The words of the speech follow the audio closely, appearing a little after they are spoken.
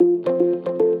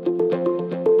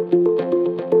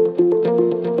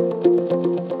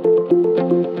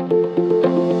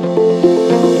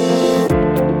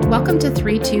to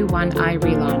 321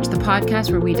 Relaunch, the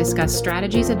podcast where we discuss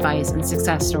strategies, advice, and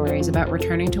success stories about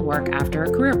returning to work after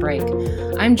a career break.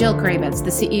 I'm Jill Kravitz,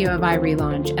 the CEO of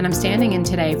Relaunch, and I'm standing in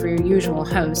today for your usual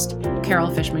host,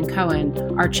 Carol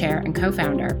Fishman-Cohen, our chair and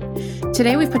co-founder.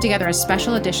 Today, we've put together a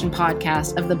special edition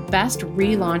podcast of the best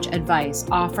relaunch advice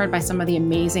offered by some of the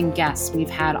amazing guests we've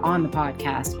had on the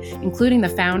podcast, including the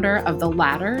founder of The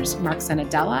Ladders, Mark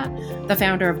Sanadella, the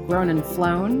founder of Grown and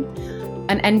Flown,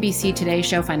 an NBC Today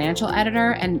Show financial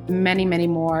editor, and many, many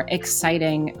more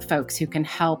exciting folks who can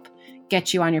help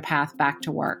get you on your path back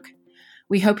to work.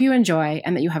 We hope you enjoy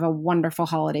and that you have a wonderful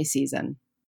holiday season.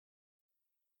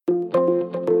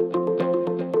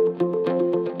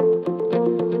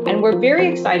 And we're very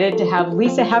excited to have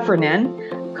Lisa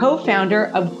Heffernan, co-founder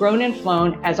of Grown and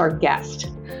Flown, as our guest.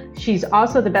 She's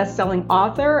also the best-selling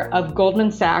author of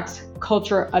Goldman Sachs'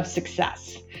 Culture of Success.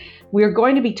 We're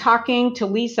going to be talking to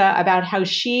Lisa about how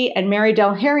she and Mary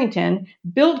Dell Harrington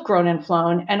built Grown and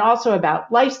Flown, and also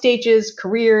about life stages,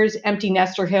 careers, empty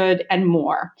nesterhood, and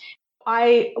more.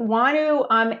 I want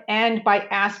to end by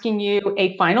asking you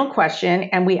a final question,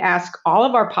 and we ask all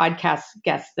of our podcast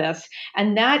guests this,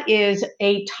 and that is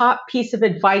a top piece of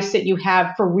advice that you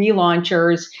have for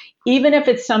relaunchers, even if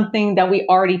it's something that we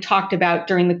already talked about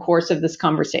during the course of this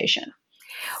conversation.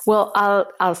 Well,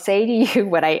 I'll say to you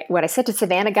what I said to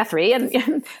Savannah Guthrie, and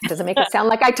it doesn't make it sound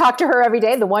like I talk to her every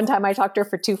day. The one time I talked to her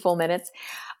for 2 full minutes,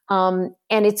 and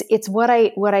it's what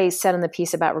I said in the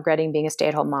piece about regretting being a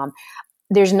stay-at-home mom.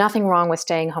 There's nothing wrong with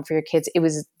staying home for your kids. It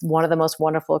was one of the most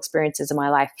wonderful experiences of my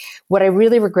life. What I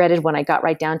really regretted when I got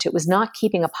right down to it was not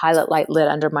keeping a pilot light lit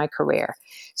under my career.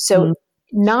 So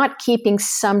not keeping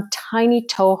some tiny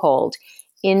toehold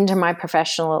into my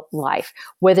professional life,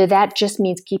 whether that just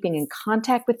means keeping in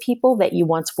contact with people that you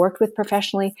once worked with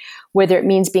professionally, whether it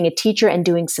means being a teacher and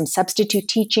doing some substitute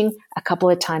teaching a couple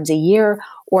of times a year,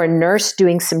 or a nurse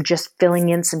doing some just filling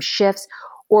in some shifts,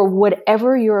 or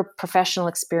whatever your professional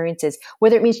experience is,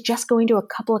 whether it means just going to a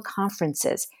couple of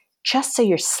conferences, just so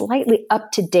you're slightly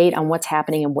up to date on what's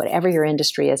happening in whatever your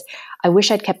industry is. I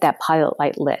wish I'd kept that pilot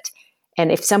light lit. And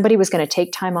if somebody was going to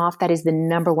take time off, that is the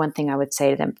number one thing I would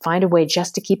say to them. Find a way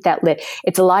just to keep that lit.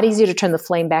 It's a lot easier to turn the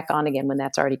flame back on again when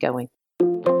that's already going.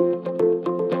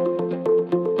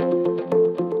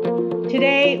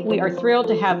 Today, we are thrilled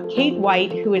to have Kate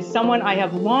White, who is someone I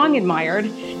have long admired,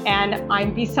 and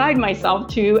I'm beside myself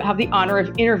to have the honor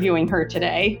of interviewing her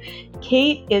today.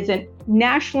 Kate is a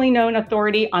nationally known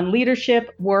authority on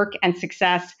leadership, work, and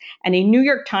success, and a New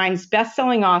York Times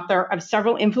bestselling author of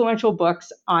several influential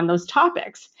books on those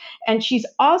topics. And she's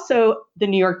also the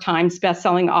New York Times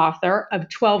bestselling author of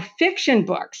 12 fiction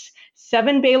books,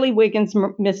 7 Bailey Wiggins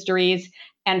mysteries,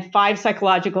 and 5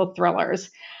 psychological thrillers.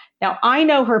 Now, I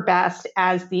know her best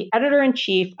as the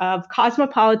editor-in-chief of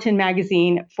Cosmopolitan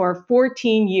magazine for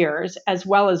 14 years, as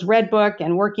well as Redbook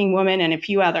and Working Woman and a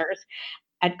few others.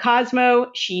 At Cosmo,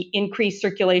 she increased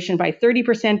circulation by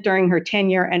 30% during her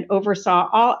tenure and oversaw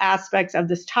all aspects of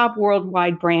this top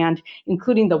worldwide brand,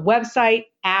 including the website,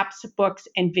 apps, books,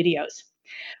 and videos.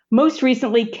 Most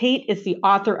recently, Kate is the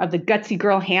author of the Gutsy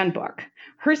Girl Handbook.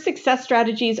 Her success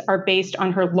strategies are based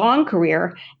on her long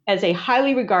career as a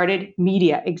highly regarded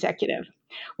media executive.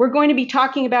 We're going to be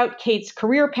talking about Kate's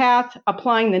career path,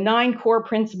 applying the 9 core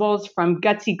principles from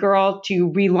Gutsy Girl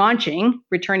to relaunching,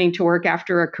 returning to work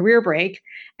after a career break,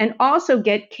 and also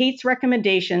get Kate's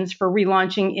recommendations for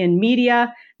relaunching in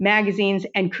media, magazines,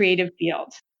 and creative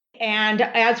fields. And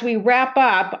as we wrap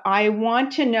up, I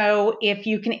want to know if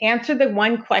you can answer the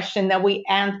one question that we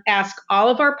ask all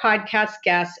of our podcast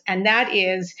guests, and that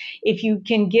is if you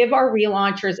can give our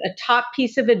relaunchers a top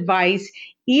piece of advice,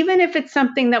 even if it's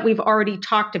something that we've already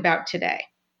talked about today.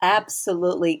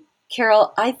 Absolutely.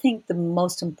 Carol, I think the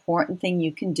most important thing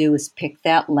you can do is pick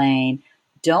that lane.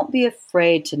 Don't be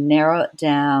afraid to narrow it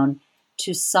down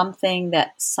to something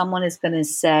that someone is going to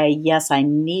say, yes, I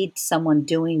need someone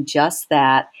doing just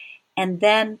that. And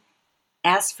then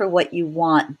ask for what you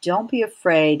want. Don't be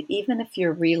afraid, even if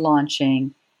you're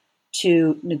relaunching,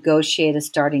 to negotiate a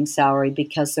starting salary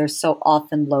because they're so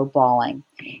often lowballing.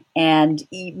 And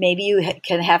maybe you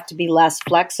can have to be less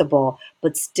flexible,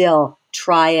 but still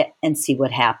try it and see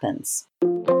what happens.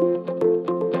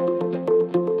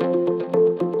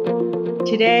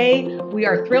 Today, we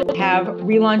are thrilled to have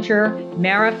relauncher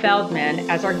Mara Feldman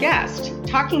as our guest,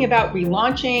 talking about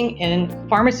relaunching in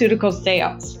pharmaceutical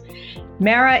sales.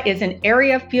 Mara is an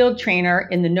area field trainer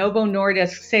in the Novo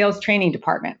Nordisk sales training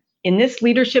department. In this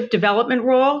leadership development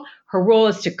role, Her role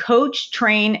is to coach,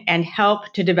 train, and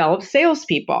help to develop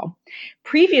salespeople.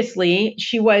 Previously,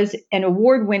 she was an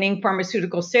award-winning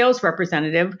pharmaceutical sales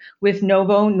representative with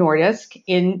Novo Nordisk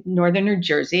in northern New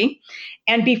Jersey.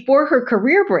 And before her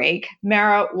career break,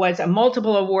 Mara was a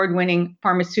multiple award-winning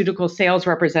pharmaceutical sales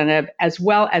representative as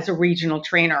well as a regional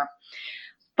trainer.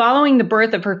 Following the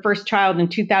birth of her first child in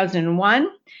 2001,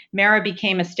 Mara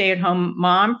became a stay-at-home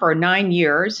mom for 9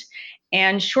 years.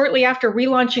 And shortly after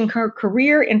relaunching her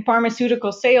career in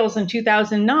pharmaceutical sales in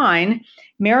 2009,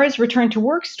 Mara's return to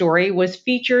work story was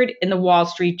featured in the Wall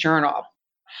Street Journal.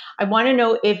 I want to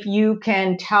know if you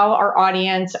can tell our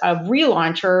audience of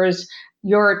relaunchers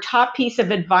your top piece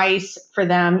of advice for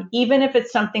them, even if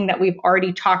it's something that we've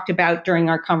already talked about during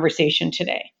our conversation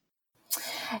today.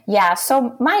 Yeah,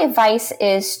 so my advice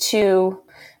is to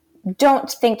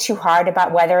don't think too hard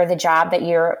about whether the job that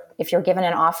if you're given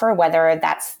an offer, whether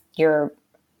that's your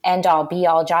end all be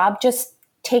all job, just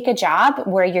take a job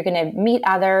where you're going to meet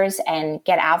others and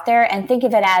get out there, and think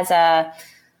of it as a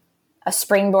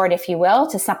springboard, if you will,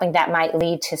 to something that might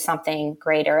lead to something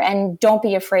greater. And don't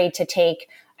be afraid to take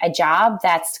a job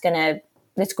that's going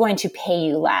to pay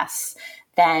you less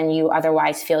than you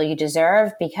otherwise feel you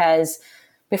deserve, because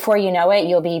before you know it,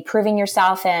 you'll be proving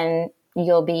yourself and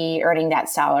you'll be earning that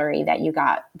salary that you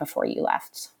got before you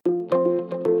left.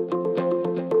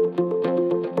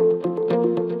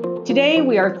 Today,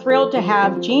 we are thrilled to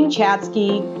have Jean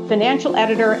Chatzky, financial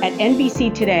editor at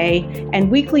NBC Today and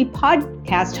weekly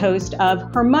podcast host of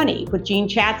Her Money with Jean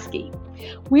Chatzky.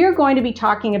 We are going to be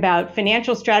talking about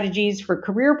financial strategies for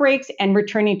career breaks and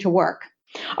returning to work.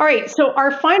 All right, so our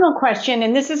final question,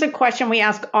 and this is a question we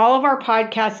ask all of our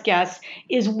podcast guests,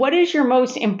 is what is your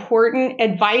most important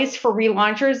advice for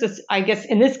relaunchers, I guess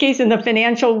in this case in the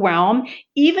financial realm,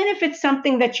 even if it's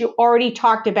something that you already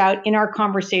talked about in our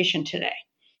conversation today?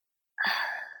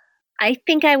 I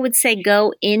think I would say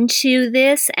go into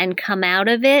this and come out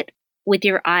of it with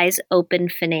your eyes open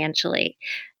financially.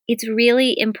 It's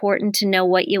really important to know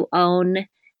what you own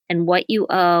and what you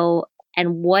owe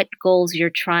and what goals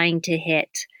you're trying to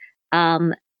hit,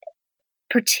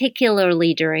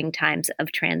 particularly during times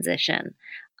of transition.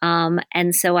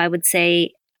 And so I would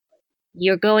say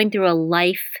you're going through a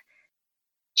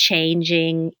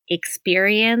life-changing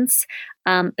experience,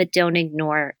 but don't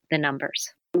ignore the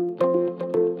numbers.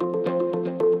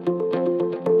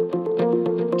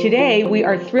 Today, we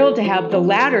are thrilled to have The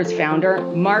Ladder's founder,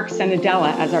 Mark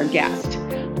Sanadella, as our guest.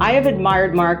 I have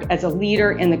admired Mark as a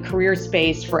leader in the career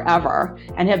space forever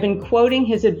and have been quoting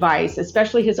his advice,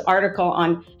 especially his article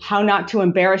on how not to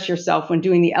embarrass yourself when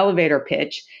doing the elevator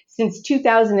pitch, since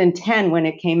 2010 when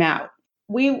it came out.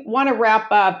 We want to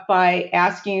wrap up by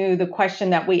asking you the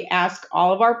question that we ask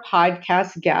all of our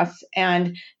podcast guests,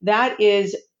 and that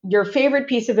is your favorite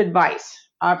piece of advice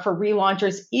for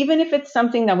relaunchers, even if it's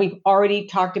something that we've already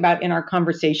talked about in our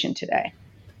conversation today.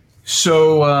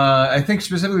 So I think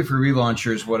specifically for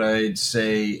relaunchers, what I'd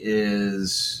say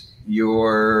is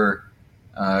you're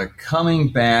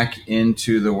coming back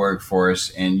into the workforce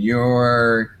and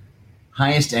your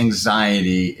highest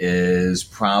anxiety is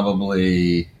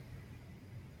probably,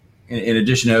 in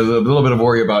addition to a little bit of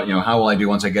worry about, how will I do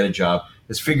once I get a job,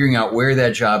 is figuring out where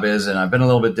that job is. And I've been a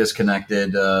little bit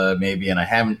disconnected maybe, and I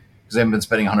haven't been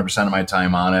spending 100% of my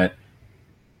time on it.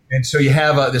 And so you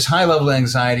have this high level of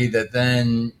anxiety that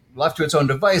then, left to its own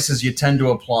devices, you tend to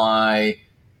apply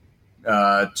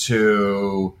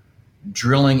to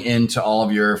drilling into all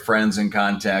of your friends and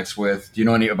contacts with, do you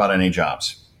know about any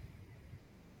jobs?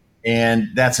 And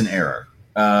that's an error.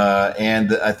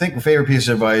 And I think my favorite piece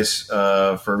of advice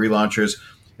for relaunchers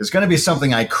is going to be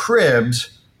something I cribbed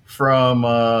from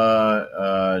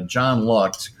John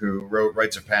Lucht, who wrote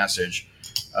Rites of Passage.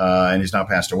 And he's now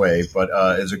passed away, but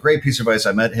it's a great piece of advice.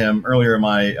 I met him early in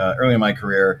my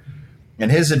career, and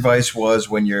his advice was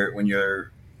when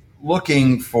you're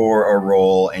looking for a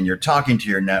role and you're talking to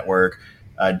your network,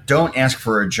 don't ask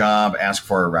for a job, ask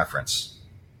for a reference.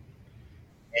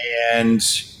 And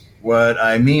what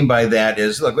I mean by that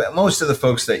is, look, most of the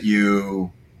folks that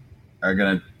you are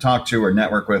going to talk to or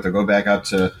network with or go back out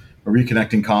to a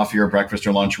reconnecting coffee or breakfast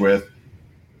or lunch with,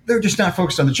 they're just not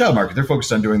focused on the job market. They're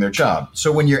focused on doing their job.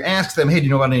 So when you ask them, hey, do you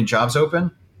know about any jobs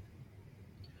open?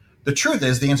 The truth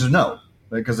is the answer is no,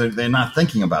 because they're not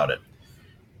thinking about it.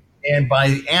 And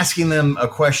by asking them a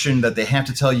question that they have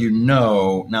to tell you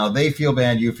no, now they feel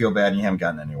bad, you feel bad, and you haven't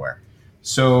gotten anywhere.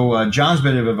 So John's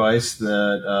bit of advice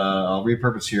that I'll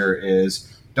repurpose here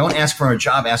is don't ask for a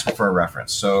job, ask for a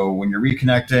reference. So when you're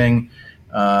reconnecting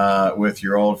with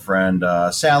your old friend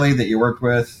Sally that you worked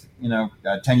with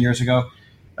 10 years ago,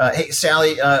 hey,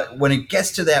 Sally, when it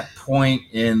gets to that point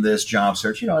in this job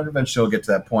search, eventually it'll get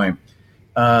to that point.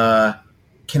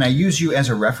 can I use you as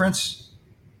a reference?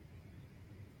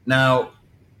 Now,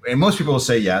 and most people will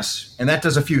say yes, and that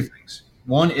does a few things.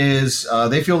 One is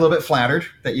they feel a little bit flattered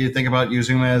that you think about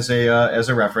using them as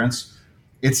a reference.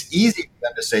 It's easy for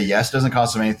them to say yes; doesn't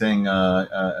cost them anything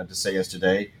to say yes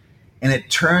today, and it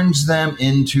turns them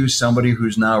into somebody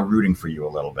who's now rooting for you a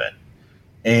little bit.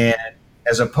 And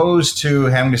as opposed to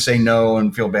having to say no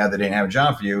and feel bad they didn't have a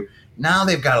job for you, now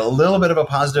they've got a little bit of a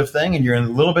positive thing, and you're a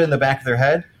little bit in the back of their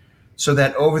head. So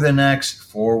that over the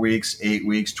next 4 weeks, 8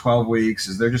 weeks, 12 weeks,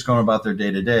 as they're just going about their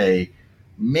day to day,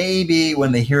 maybe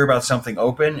when they hear about something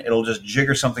open, it'll just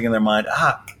jigger something in their mind.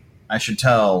 I should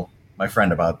tell my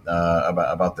friend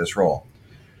about this role.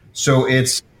 So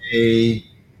it's a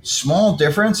small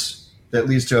difference that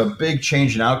leads to a big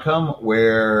change in outcome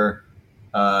where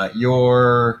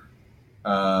you're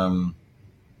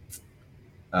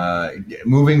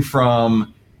moving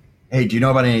from, hey, do you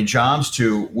know about any jobs,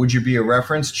 to would you be a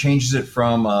reference, changes it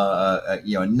from a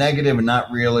negative and not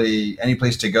really any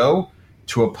place to go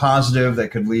to a positive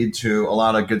that could lead to a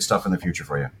lot of good stuff in the future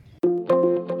for you.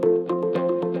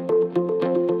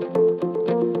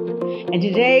 And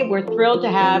today we're thrilled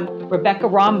to have Rebecca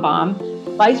Rombaum,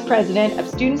 Vice President of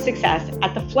Student Success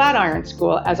at the Flatiron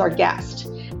School, as our guest.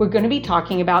 We're going to be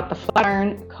talking about the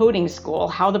Flatiron Coding School,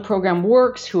 how the program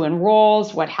works, who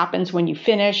enrolls, what happens when you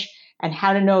finish, and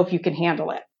how to know if you can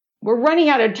handle it. We're running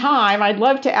out of time. I'd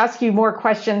love to ask you more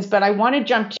questions, but I want to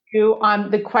jump to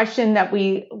the question that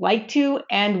we like to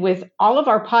end with all of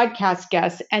our podcast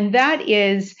guests, and that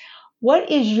is, what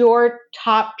is your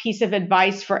top piece of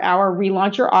advice for our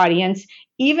relauncher audience,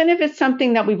 even if it's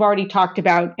something that we've already talked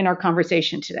about in our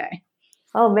conversation today?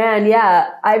 Oh man, yeah.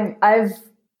 I've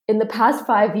in the past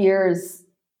 5 years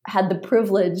had the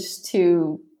privilege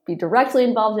to be directly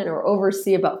involved in or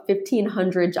oversee about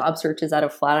 1,500 job searches out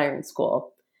of Flatiron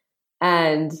School.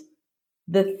 And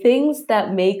the things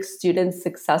that make students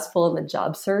successful in the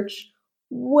job search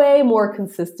way more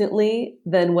consistently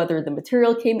than whether the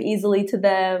material came easily to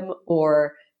them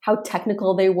or how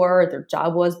technical they were, their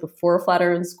job was before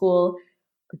Flatiron School,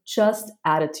 are just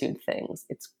attitude things.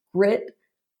 It's grit,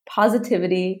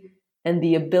 positivity, and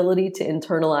the ability to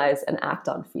internalize and act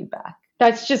on feedback.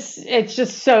 It's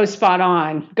just so spot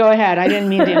on. Go ahead. I didn't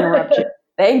mean to interrupt you.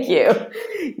 Thank you.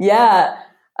 Yeah.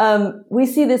 We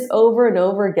see this over and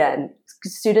over again.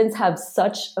 Students have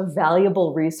such a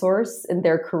valuable resource in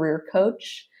their career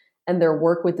coach and their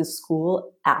work with the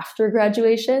school after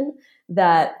graduation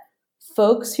that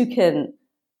folks who can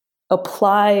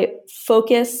apply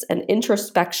focus and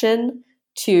introspection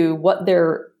to what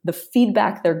the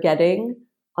feedback they're getting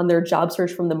on their job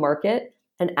search from the market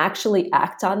and actually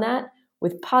act on that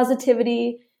with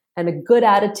positivity and a good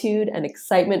attitude and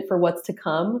excitement for what's to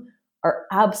come are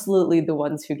absolutely the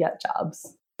ones who get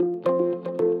jobs.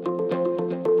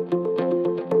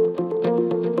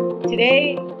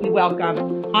 Today, we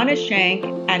welcome Hannah Shank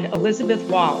and Elizabeth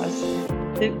Wallace,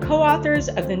 the co-authors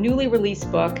of the newly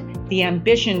released book, The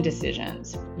Ambition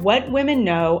Decisions: What Women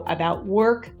Know About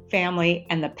Work, Family,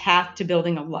 and the Path to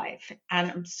Building a Life.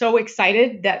 And I'm so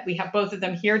excited that we have both of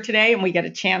them here today and we get a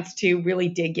chance to really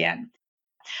dig in.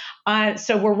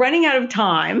 So we're running out of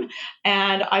time,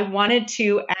 and I wanted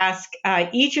to ask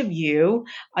each of you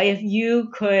if you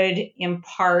could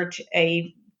impart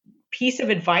a piece of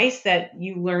advice that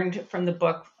you learned from the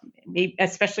book,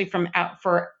 especially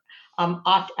for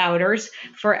opt-outers,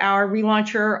 for our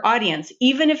relauncher audience,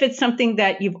 even if it's something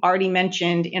that you've already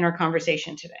mentioned in our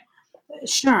conversation today.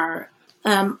 Sure.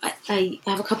 I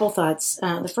have a couple thoughts.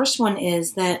 The first one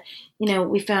is that,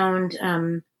 we found,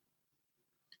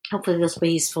 hopefully this will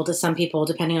be useful to some people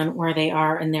depending on where they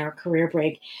are in their career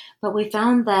break, but we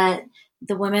found that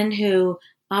the women who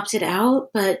opted out,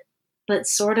 but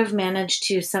sort of managed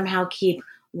to somehow keep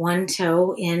one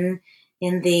toe in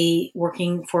the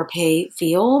working for pay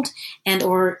field and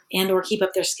or keep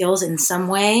up their skills in some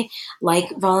way, like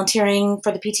volunteering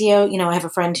for the PTO. I have a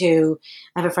friend who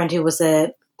was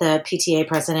the PTA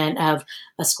president of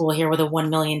a school here with a $1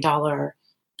 million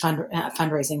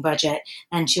fundraising budget,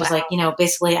 and she was like,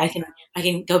 basically, I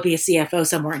can go be a CFO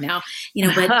somewhere now,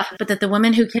 but that the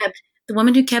women who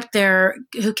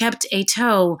kept a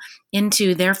toe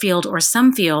into their field or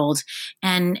some field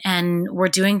and were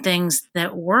doing things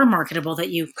that were marketable that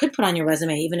you could put on your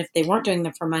resume, even if they weren't doing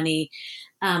them for money,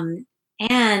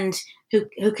 and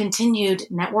who continued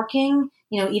networking,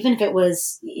 even if it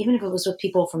was with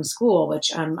people from school,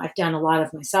 which I've done a lot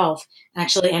of myself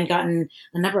actually, and gotten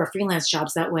a number of freelance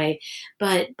jobs that way,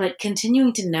 but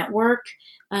continuing to network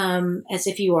as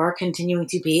if you are continuing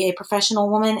to be a professional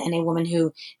woman and a woman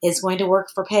who is going to work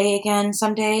for pay again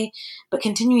someday, but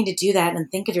continuing to do that and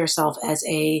think of yourself as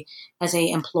a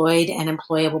employed and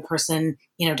employable person,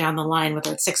 down the line,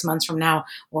 whether it's 6 months from now,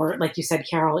 or like you said,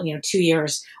 Carol, 2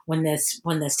 years when this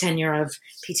tenure of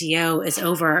PTO is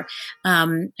over.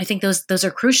 I think those are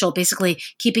crucial, basically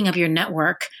keeping up your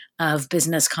network of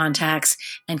business contacts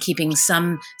and keeping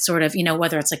some sort of,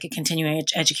 whether it's like a continuing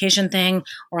education thing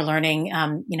or learning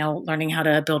how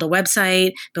to build a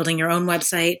website, building your own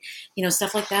website,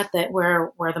 stuff like that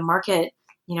where the market,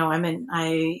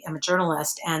 I am a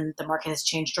journalist and the market has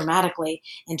changed dramatically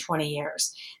in 20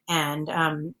 years.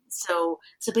 And so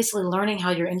basically learning how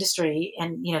your industry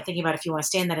and, thinking about if you want to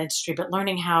stay in that industry, but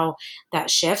learning how that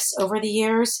shifts over the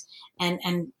years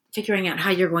and figuring out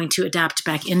how you're going to adapt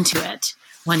back into it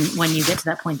when you get to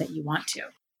that point that you want to.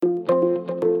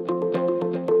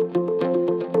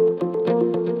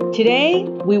 Today,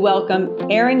 we welcome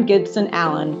Erin Gibson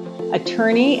Allen,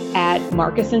 attorney at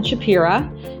Marcus & Shapira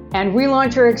and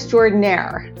relauncher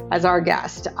extraordinaire, as our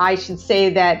guest. I should say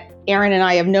that Erin and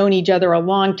I have known each other a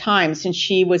long time, since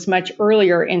she was much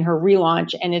earlier in her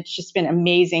relaunch, and it's just been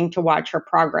amazing to watch her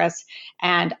progress.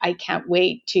 And I can't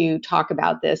wait to talk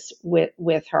about this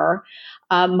with her.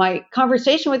 My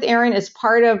conversation with Erin is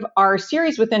part of our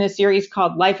series within a series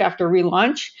called Life After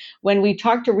Relaunch, when we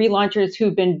talk to relaunchers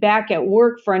who've been back at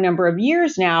work for a number of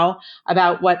years now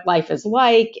about what life is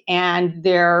like and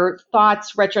their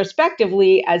thoughts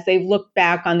retrospectively as they've looked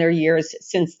back on their years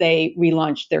since they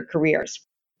relaunched their careers.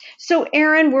 So,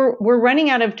 Erin, we're running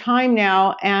out of time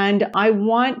now, and I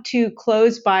want to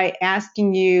close by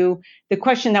asking you the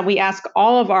question that we ask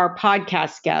all of our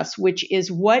podcast guests, which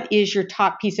is, what is your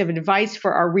top piece of advice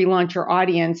for our relauncher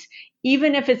audience,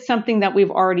 even if it's something that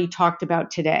we've already talked about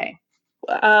today?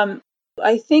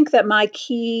 I think that my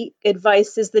key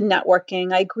advice is the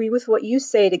networking. I agree with what you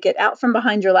say, to get out from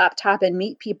behind your laptop and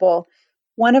meet people.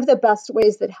 One of the best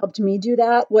ways that helped me do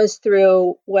that was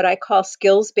through what I call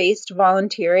skills-based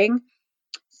volunteering.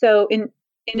 So in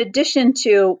addition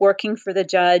to working for the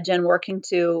judge and working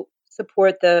to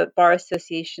support the bar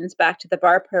association's Back to the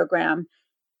Bar program,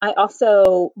 I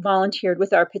also volunteered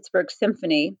with our Pittsburgh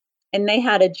Symphony, and they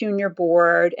had a junior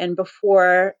board. And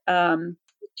before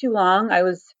too long, I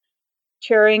was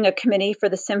chairing a committee for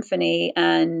the symphony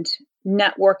and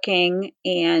networking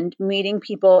and meeting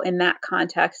people in that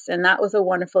context. And that was a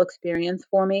wonderful experience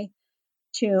for me,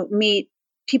 to meet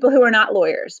people who are not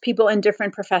lawyers, people in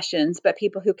different professions, but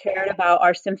people who cared about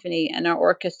our symphony and our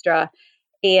orchestra.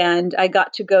 And I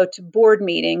got to go to board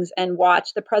meetings and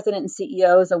watch the president and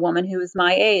CEO as a woman who was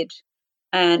my age.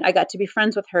 And I got to be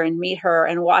friends with her and meet her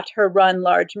and watch her run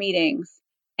large meetings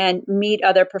and meet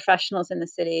other professionals in the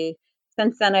city.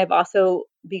 Since then, I've also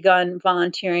begun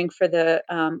volunteering for the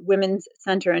Women's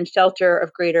Center and Shelter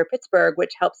of Greater Pittsburgh,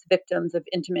 which helps victims of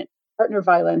intimate partner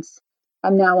violence.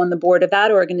 I'm now on the board of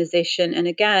that organization. And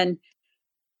again,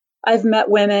 I've met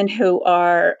women who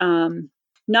are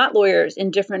not lawyers in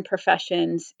different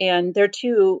professions, and they're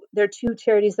two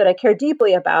charities that I care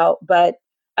deeply about, but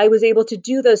I was able to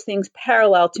do those things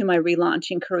parallel to my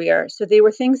relaunching career. So they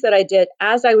were things that I did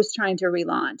as I was trying to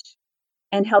relaunch,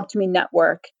 and helped me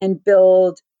network and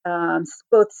build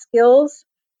both skills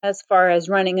as far as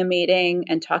running a meeting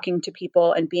and talking to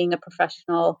people and being a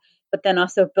professional, but then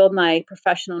also build my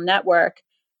professional network.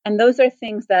 And those are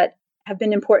things that have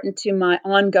been important to my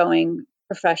ongoing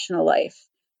professional life.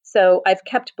 So I've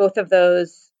kept both of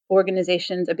those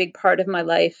organizations a big part of my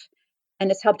life, and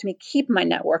it's helped me keep my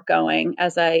network going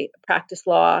as I practice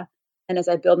law and as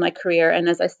I build my career. And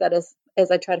as I said, as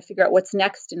I try to figure out what's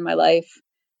next in my life,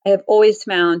 I have always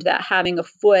found that having a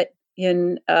foot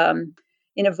in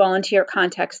a volunteer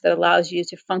context that allows you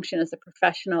to function as a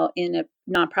professional in a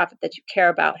nonprofit that you care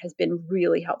about has been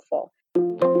really helpful.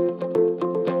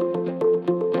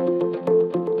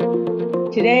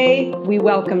 Today, we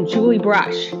welcome Julie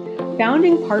Brush,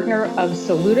 founding partner of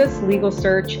Salutis Legal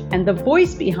Search and the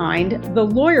voice behind the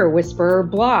Lawyer Whisperer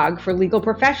blog for legal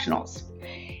professionals.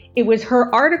 It was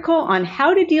her article on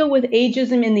how to deal with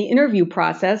ageism in the interview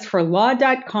process for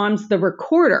Law.com's The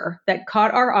Recorder that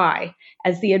caught our eye,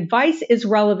 as the advice is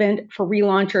relevant for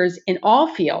relaunchers in all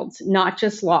fields, not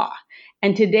just law.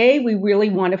 And today we really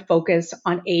want to focus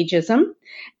on ageism.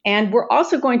 And we're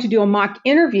also going to do a mock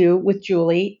interview with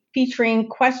Julie featuring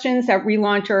questions that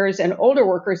relaunchers and older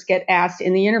workers get asked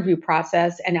in the interview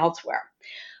process and elsewhere.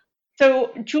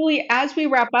 So, Julie, as we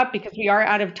wrap up, because we are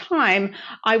out of time,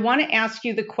 I want to ask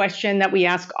you the question that we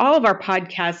ask all of our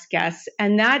podcast guests,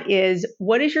 and that is,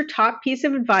 what is your top piece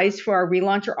of advice for our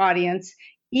relauncher audience,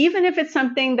 even if it's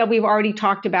something that we've already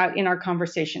talked about in our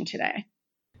conversation today?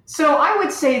 So I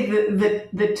would say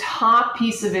the top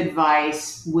piece of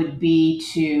advice would be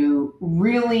to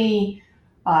really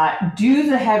do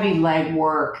the heavy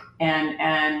legwork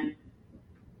and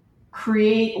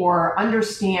create or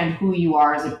understand who you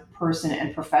are as a person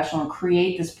and professional, and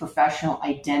create this professional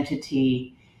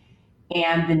identity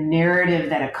and the narrative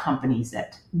that accompanies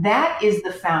it. That is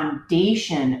the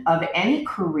foundation of any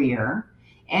career,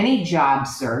 any job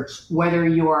search, whether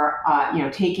you're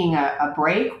taking a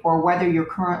break or whether you're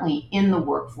currently in the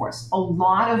workforce. A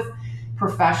lot of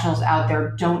professionals out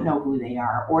there don't know who they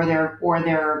are, or they're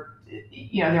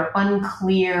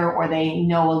unclear, or they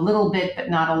know a little bit but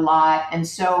not a lot. And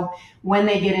so when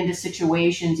they get into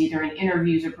situations, either in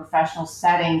interviews or professional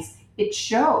settings, it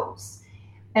shows.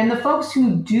 And the folks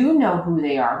who do know who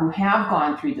they are, who have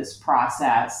gone through this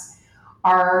process,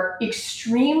 are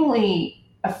extremely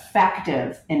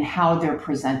effective in how they're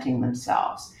presenting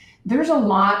themselves. There's a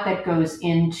lot that goes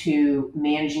into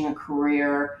managing a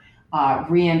career,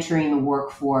 re-entering the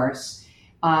workforce.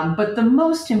 But the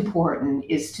most important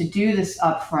is to do this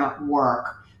upfront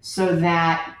work so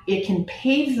that it can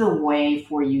pave the way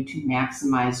for you to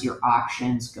maximize your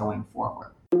options going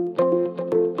forward.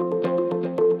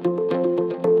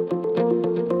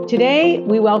 Today,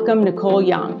 we welcome Nicole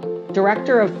Young,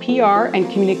 Director of PR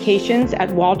and Communications at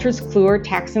Wolters Kluwer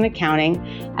Tax and Accounting,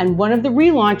 and one of the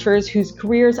relaunchers whose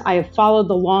careers I have followed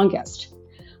the longest.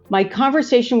 My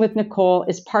conversation with Nicole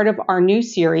is part of our new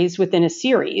series within a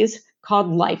series called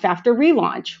Life After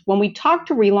Relaunch, when we talk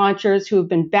to relaunchers who have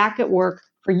been back at work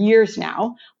for years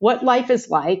now, what life is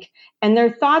like, and their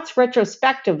thoughts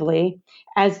retrospectively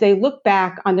as they look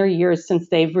back on their years since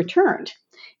they've returned.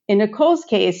 In Nicole's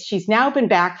case, she's now been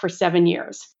back for 7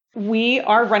 years. We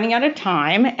are running out of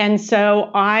time, and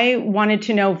so I wanted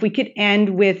to know if we could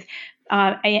end with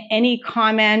any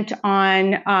comment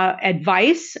on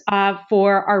advice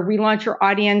for our relauncher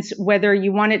audience, whether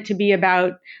you want it to be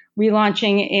about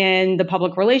relaunching in the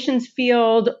public relations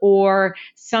field or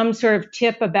some sort of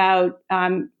tip about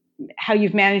how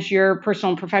you've managed your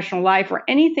personal and professional life, or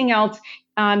anything else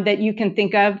that you can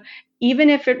think of,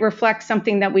 even if it reflects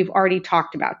something that we've already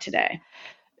talked about today.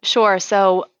 Sure.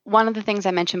 So one of the things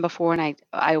I mentioned before, and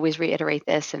I always reiterate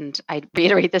this, and I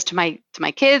reiterate this to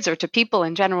my kids or to people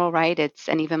in general, right?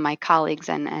 And even my colleagues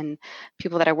and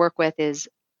people that I work with, is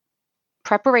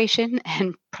preparation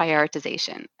and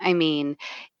prioritization. I mean,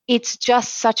 it's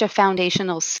just such a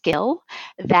foundational skill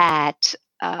that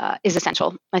is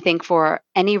essential, I think, for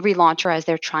any relauncher as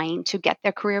they're trying to get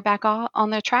their career back on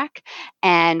their track.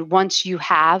 And once you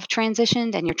have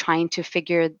transitioned and you're trying to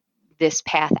figure this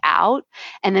path out,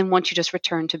 and then once you just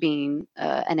return to being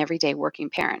an everyday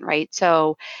working parent, right?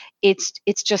 So it's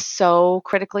just so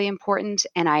critically important.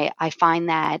 And I find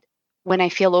that when I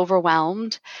feel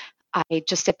overwhelmed, I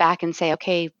just sit back and say,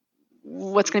 okay,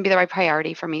 what's going to be the right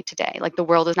priority for me today? Like, the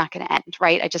world is not going to end,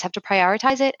 right? I just have to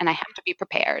prioritize it, and I have to be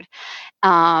prepared.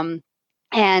 And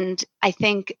I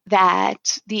think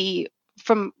that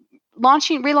from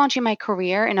relaunching my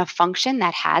career in a function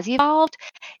that has evolved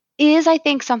is, I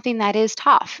think, something that is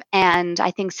tough. And I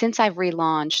think since I've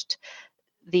relaunched,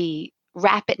 the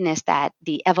rapidness that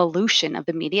the evolution of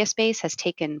the media space has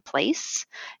taken place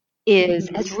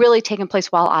has really taken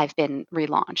place while I've been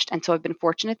relaunched. And so I've been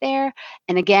fortunate there.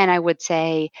 And again, I would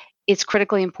say it's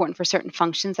critically important for certain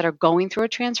functions that are going through a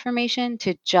transformation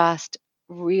to just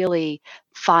really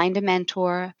find a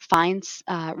mentor,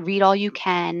 read all you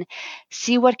can,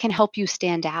 see what can help you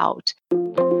stand out.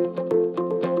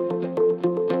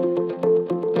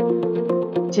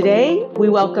 Today, we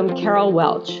welcome Carol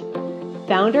Welch,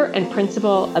 founder and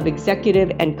principal of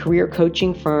executive and career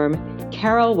coaching firm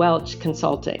Carol Welch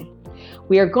Consulting.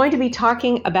 We are going to be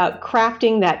talking about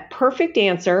crafting that perfect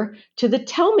answer to the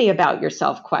 "Tell me about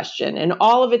yourself" question in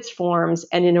all of its forms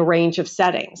and in a range of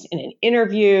settings, in an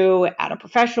interview, at a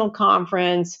professional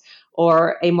conference,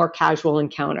 or a more casual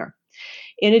encounter.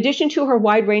 In addition to her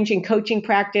wide-ranging coaching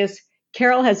practice,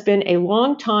 Carol has been a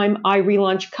longtime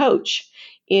iRelaunch coach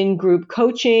in group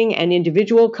coaching and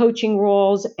individual coaching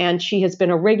roles, and she has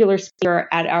been a regular speaker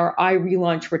at our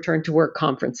iRelaunch Return to Work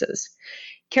conferences.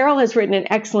 Carol has written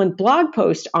an excellent blog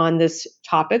post on this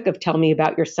topic of "Tell me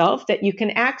about yourself" that you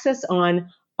can access on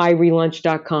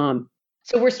iRelaunch.com.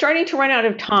 So we're starting to run out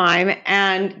of time,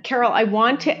 and Carol, I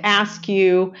want to ask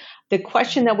you the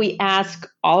question that we ask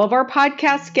all of our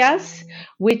podcast guests,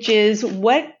 which is,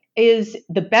 what is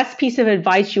the best piece of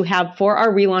advice you have for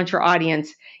our relauncher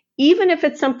audience, even if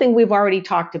it's something we've already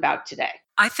talked about today?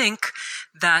 I think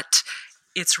that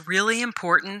it's really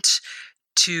important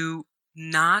to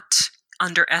not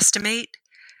underestimate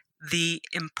the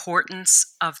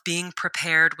importance of being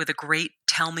prepared with a great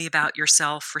tell me about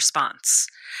yourself response.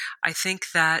 I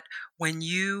think that when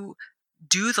you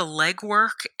do the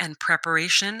legwork and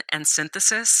preparation and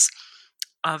synthesis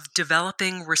of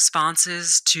developing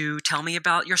responses to tell me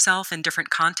about yourself in different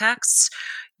contexts,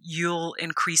 you'll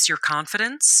increase your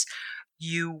confidence.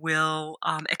 You will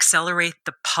accelerate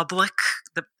the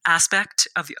aspect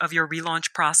of your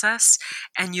relaunch process,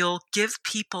 and you'll give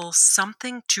people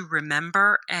something to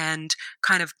remember and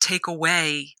kind of take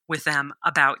away with them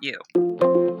about you.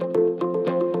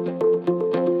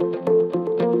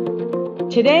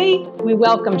 Today, we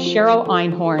welcome Cheryl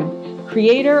Einhorn,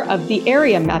 creator of the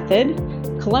AREA Method,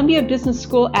 Columbia Business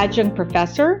School adjunct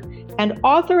professor, and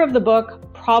author of the book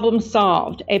Problem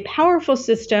Solved, a powerful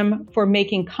system for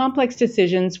making complex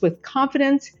decisions with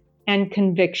confidence and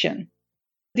conviction.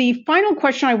 The final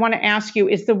question I want to ask you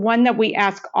is the one that we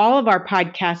ask all of our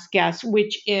podcast guests,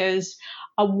 which is,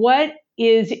 what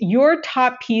is your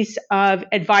top piece of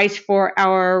advice for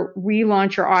our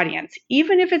relauncher audience,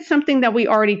 even if it's something that we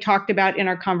already talked about in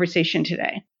our conversation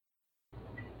today?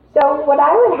 So what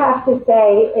I would have to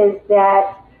say is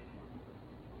that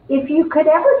if you could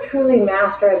ever truly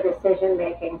master a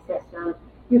decision-making system,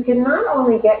 you can not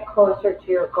only get closer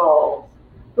to your goals,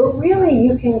 but really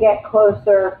you can get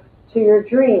closer to your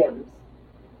dreams.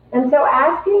 And so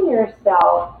asking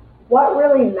yourself what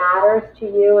really matters to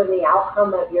you and the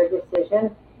outcome of your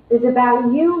decision is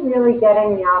about you really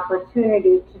getting the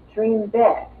opportunity to dream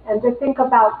big and to think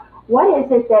about what is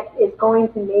it that is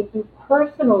going to make you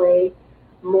personally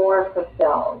more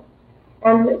fulfilled.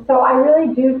 And so I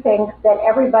really do think that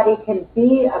everybody can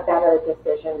be a better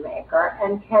decision maker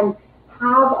and can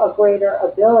have a greater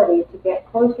ability to get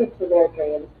closer to their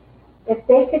dreams if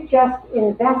they could just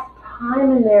invest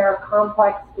time in their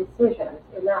complex decisions,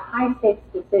 in their high-stakes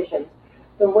decisions,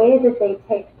 the way that they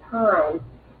take time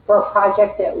for a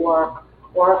project at work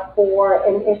or for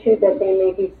an issue that they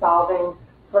may be solving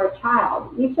for a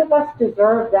child. Each of us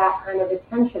deserve that kind of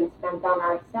attention spent on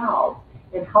ourselves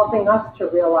in helping us to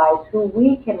realize who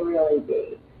we can really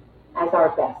be as our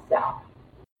best self.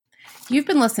 You've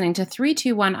been listening to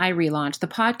 321 iRelaunch, the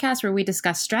podcast where we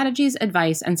discuss strategies,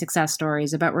 advice, and success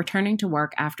stories about returning to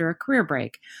work after a career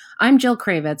break. I'm Jill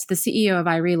Kravitz, the CEO of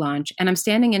iRelaunch, and I'm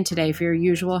standing in today for your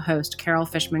usual host, Carol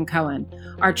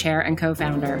Fishman-Cohen, our chair and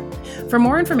co-founder. For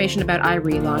more information about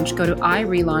iRelaunch, go to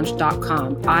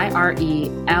irelaunch.com,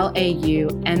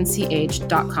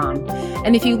 IRELAUNCH.com.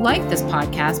 And if you like this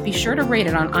podcast, be sure to rate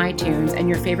it on iTunes and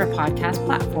your favorite podcast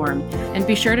platform. And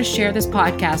be sure to share this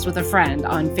podcast with a friend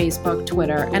on Facebook,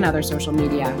 Twitter, and other social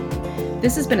media.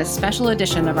 This has been a special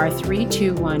edition of our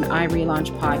 321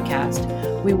 iRelaunch podcast.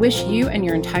 We wish you and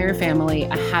your entire family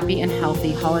a happy and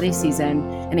healthy holiday season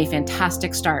and a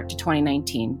fantastic start to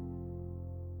 2019.